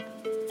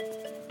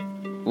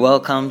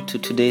Welcome to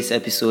today's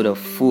episode of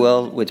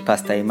Fuel with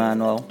Pastor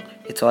Emmanuel.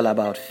 It's all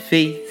about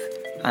faith,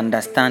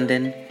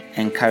 understanding,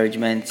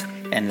 encouragement,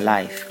 and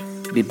life.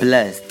 Be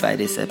blessed by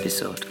this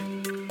episode.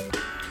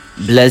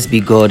 Blessed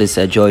be God, it's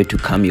a joy to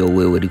come your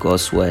way with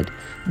God's word.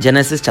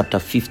 Genesis chapter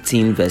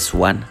 15 verse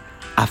 1.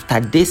 After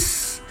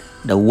this,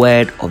 the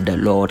word of the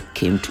Lord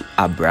came to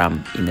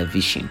Abram in a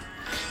vision.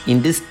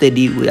 In this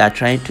study, we are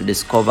trying to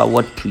discover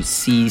what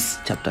precedes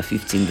chapter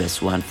 15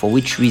 verse 1, for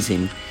which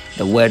reason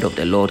the word of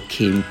the Lord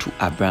came to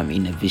Abram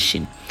in a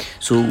vision.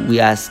 So we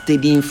are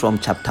studying from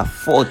chapter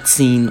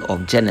 14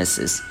 of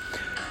Genesis.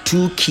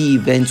 Two key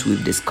events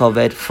we've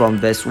discovered from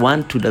verse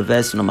 1 to the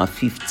verse number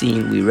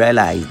 15. We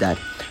realize that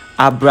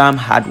Abram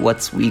had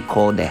what we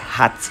call the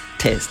heart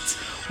test,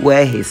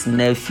 where his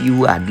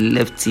nephew had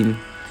left him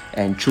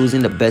and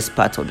chosen the best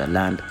part of the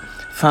land,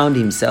 found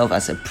himself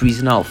as a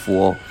prisoner of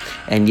war,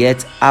 and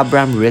yet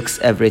Abram risks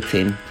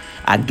everything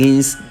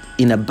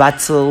in a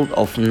battle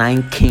of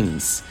 9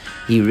 kings.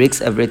 He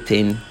risks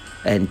everything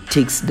and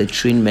takes the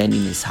trained men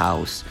in his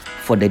house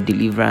for the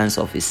deliverance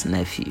of his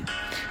nephew.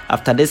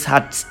 After this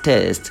heart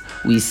test,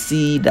 we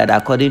see that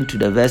according to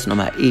the verse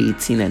number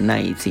 18 and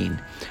 19,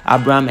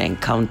 Abram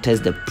encounters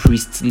the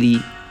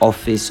priestly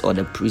office or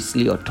the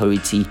priestly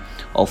authority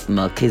of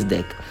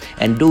Melchizedek.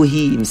 And though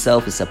he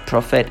himself is a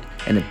prophet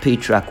and a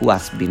patriarch who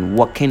has been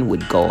walking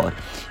with God,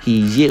 he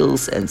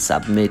yields and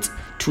submits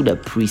to the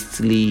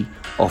priestly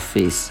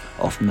office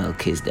of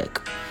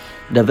Melchizedek.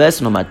 The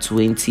verse number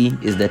 20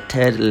 is the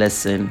third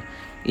lesson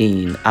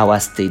in our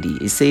study.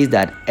 It says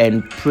that,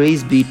 "And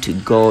praise be to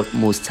God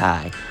Most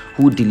High,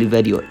 who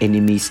delivered your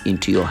enemies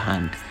into your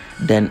hand."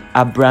 Then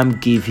Abram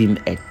gave him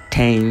a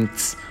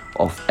tenth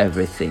of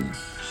everything.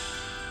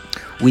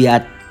 We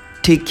are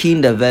taking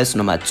the verse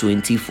number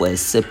 20 for a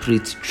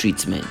separate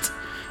treatment,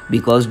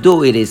 because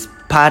though it is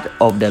part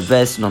of the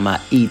verse number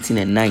 18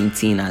 and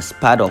 19 as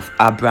part of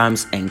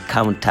Abram's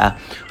encounter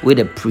with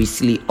the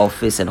priestly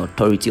office and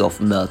authority of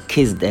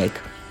Melchizedek,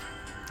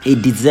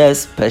 it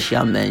deserves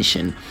special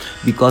mention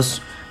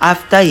because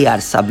after he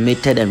had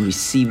submitted and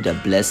received the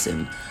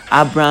blessing,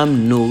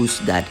 Abram knows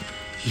that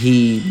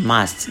he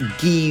must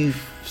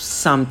give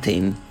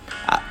something,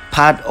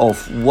 part of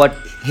what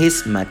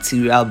his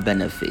material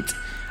benefit,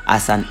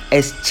 as an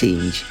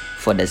exchange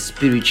for the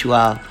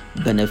spiritual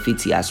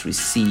benefit he has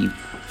received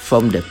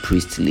from the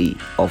priestly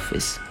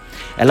office.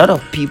 A lot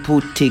of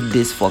people take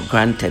this for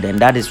granted, and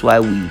that is why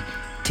we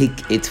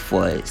take it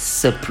for a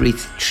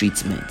separate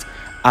treatment.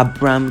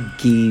 Abram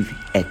gave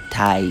a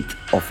tithe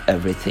of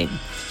everything.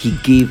 He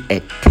gave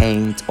a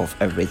tenth of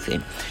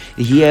everything.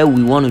 Here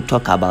we want to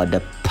talk about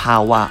the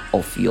power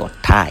of your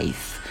tithe,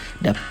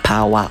 the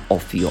power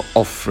of your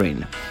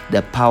offering,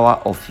 the power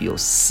of your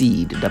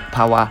seed, the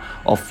power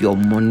of your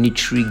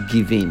monetary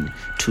giving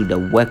to the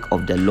work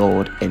of the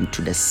Lord and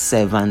to the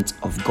servant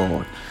of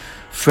God.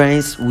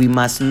 Friends, we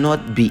must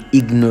not be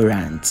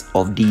ignorant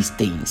of these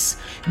things.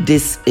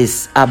 This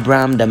is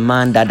Abraham, the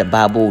man that the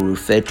Bible will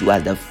refer to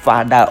as the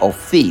father of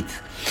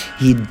faith.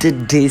 He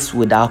did this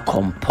without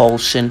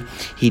compulsion.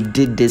 He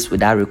did this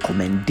without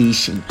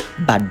recommendation,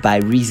 but by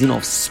reason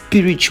of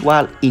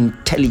spiritual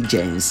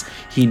intelligence,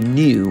 he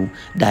knew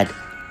that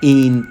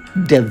in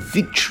the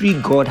victory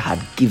God had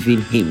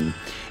given him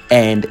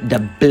and the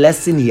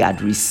blessing he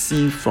had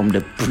received from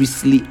the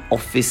priestly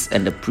office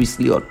and the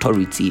priestly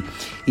authority,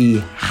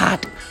 he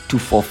had to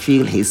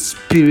fulfill his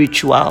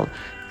spiritual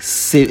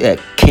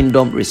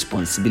kingdom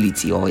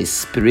responsibility or his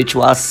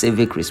spiritual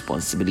civic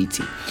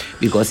responsibility.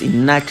 Because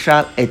in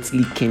natural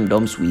earthly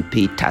kingdoms we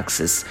pay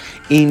taxes.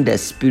 In the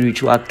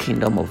spiritual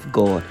kingdom of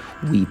God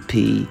we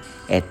pay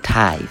a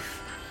tithe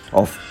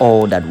of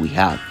all that we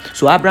have.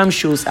 So Abraham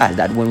shows us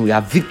that when we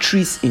have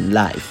victories in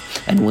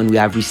life and when we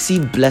have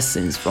received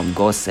blessings from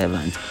God's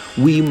servants,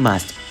 we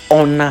must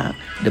honor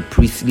the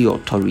priestly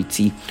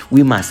authority.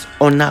 We must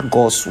honor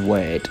God's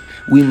word.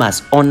 We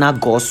must honor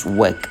God's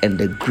work and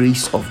the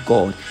grace of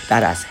God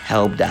that has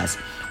helped us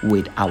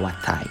with our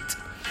tithe.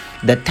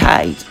 The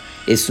tithe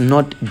is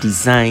not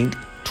designed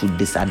to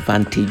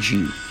disadvantage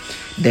you.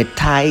 The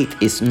tithe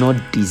is not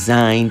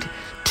designed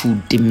to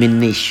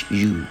diminish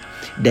you.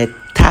 The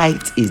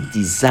tithe is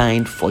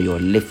designed for your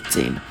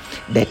lifting.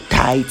 The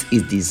tithe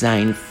is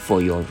designed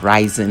for your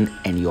rising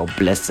and your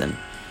blessing.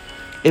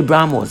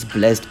 Abraham was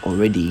blessed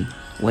already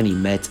when he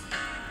met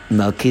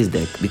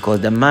Melchizedek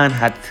because the man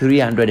had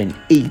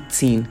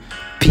 318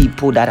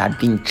 people that had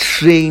been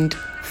trained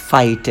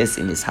fighters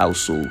in his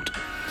household.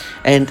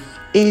 And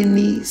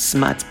any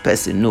smart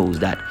person knows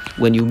that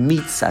when you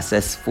meet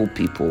successful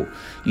people,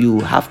 you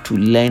have to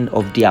learn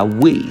of their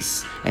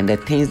ways and the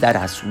things that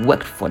has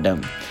worked for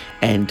them.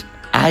 And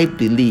I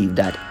believe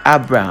that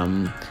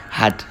Abraham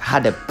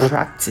had a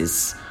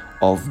practice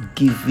of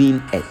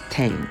giving a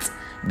tenth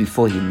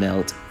before he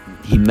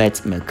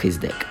met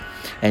Melchizedek.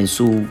 And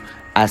so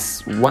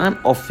as one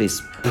of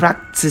his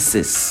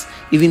practices,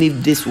 even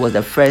if this was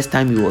the first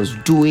time he was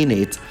doing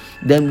it,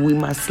 then we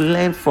must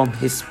learn from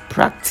his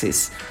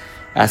practice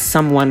as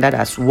someone that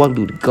has worked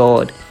with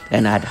God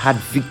and had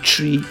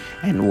victory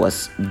and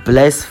was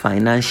blessed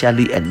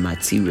financially and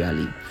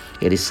materially.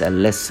 it is a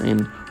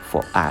lesson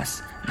for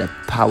us, the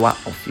power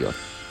of your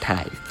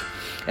tithe.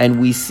 And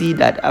we see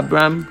that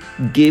Abraham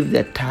gave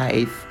the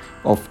tithe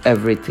of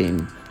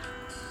everything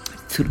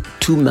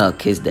to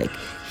Melchizedek.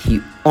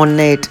 He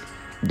honored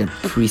the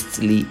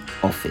priestly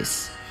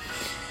office.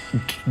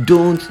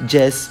 Don't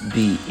just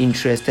be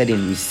interested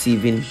in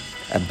receiving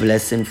a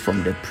blessing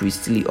from the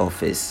priestly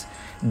office.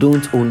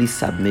 Don't only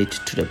submit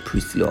to the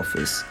priestly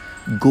office.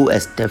 Go a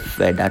step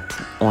further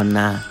to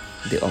honor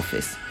the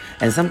office.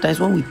 And sometimes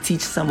when we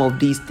teach some of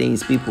these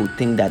things, people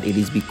think that it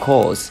is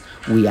because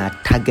we are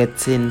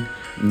targeting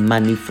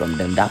money from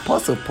them. The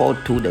Apostle Paul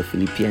told the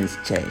Philippians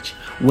church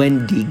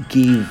when they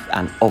gave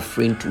an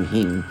offering to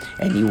him,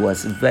 and he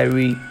was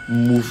very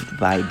moved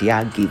by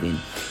their giving.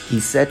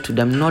 He said to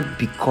them, not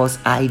because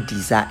I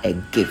desire a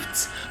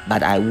gift,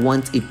 but I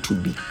want it to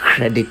be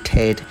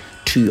credited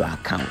to your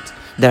account.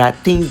 There are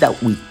things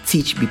that we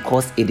teach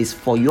because it is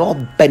for your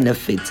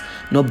benefit,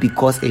 not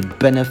because it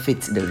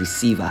benefits the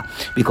receiver.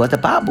 Because the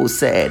Bible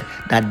said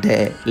that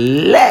the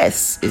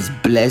less is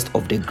blessed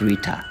of the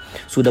greater.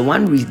 So the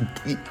one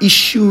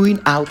issuing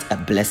out a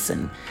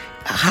blessing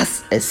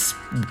has a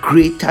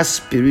greater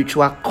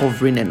spiritual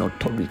covering and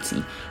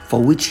authority,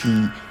 for which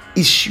he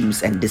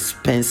issues and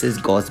dispenses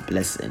God's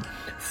blessing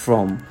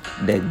from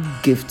the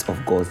gift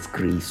of God's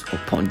grace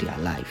upon their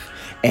life.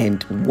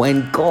 And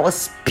when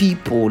God's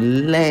people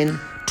learn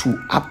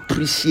to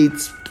appreciate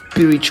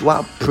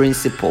spiritual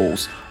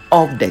principles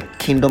of the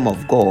kingdom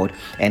of God,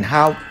 and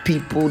how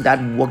people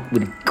that work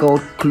with God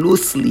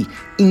closely,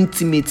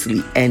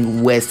 intimately,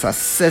 and were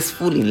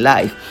successful in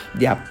life,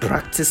 their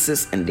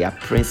practices and their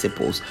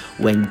principles,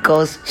 when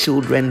God's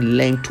children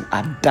learn to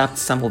adapt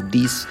some of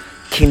these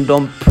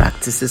kingdom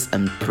practices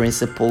and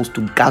principles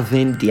to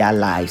govern their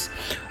lives,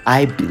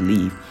 I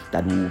believe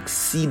that we will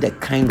see the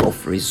kind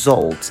of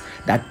results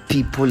that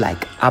people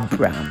like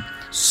Abraham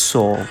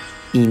saw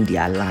in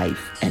their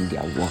life and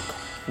their walk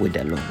with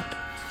the Lord.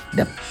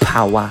 The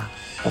power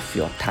of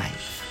your tithe,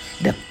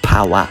 the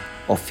power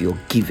of your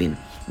giving,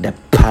 the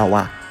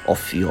power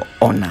of your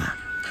honor.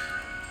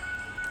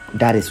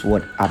 That is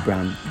what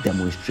Abraham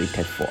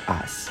demonstrated for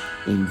us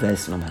in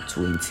verse number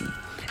 20.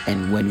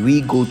 And when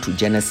we go to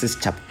Genesis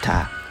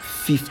chapter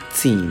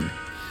 15,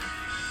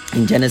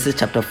 in Genesis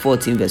chapter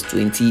 14 verse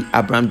 20,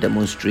 Abraham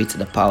demonstrates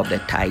the power of the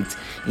tithe.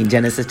 In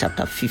Genesis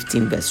chapter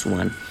 15 verse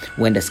 1,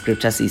 when the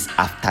scripture says,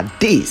 after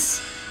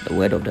this, the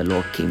word of the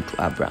Lord came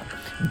to Abraham.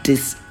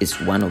 This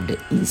is one of the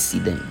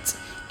incidents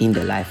in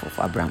the life of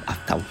Abraham,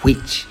 after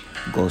which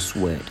God's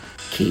word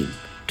came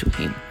to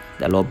him.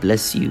 The Lord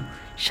bless you.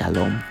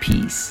 Shalom,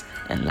 peace,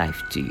 and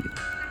life to you.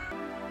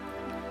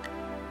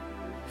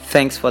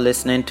 Thanks for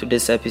listening to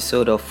this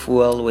episode of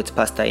Fuel with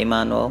Pastor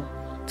Emmanuel.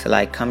 Till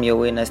I come your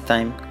way next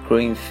time, grow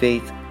in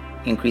faith,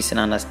 increase in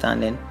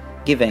understanding,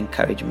 give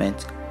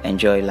encouragement,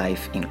 enjoy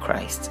life in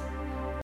Christ.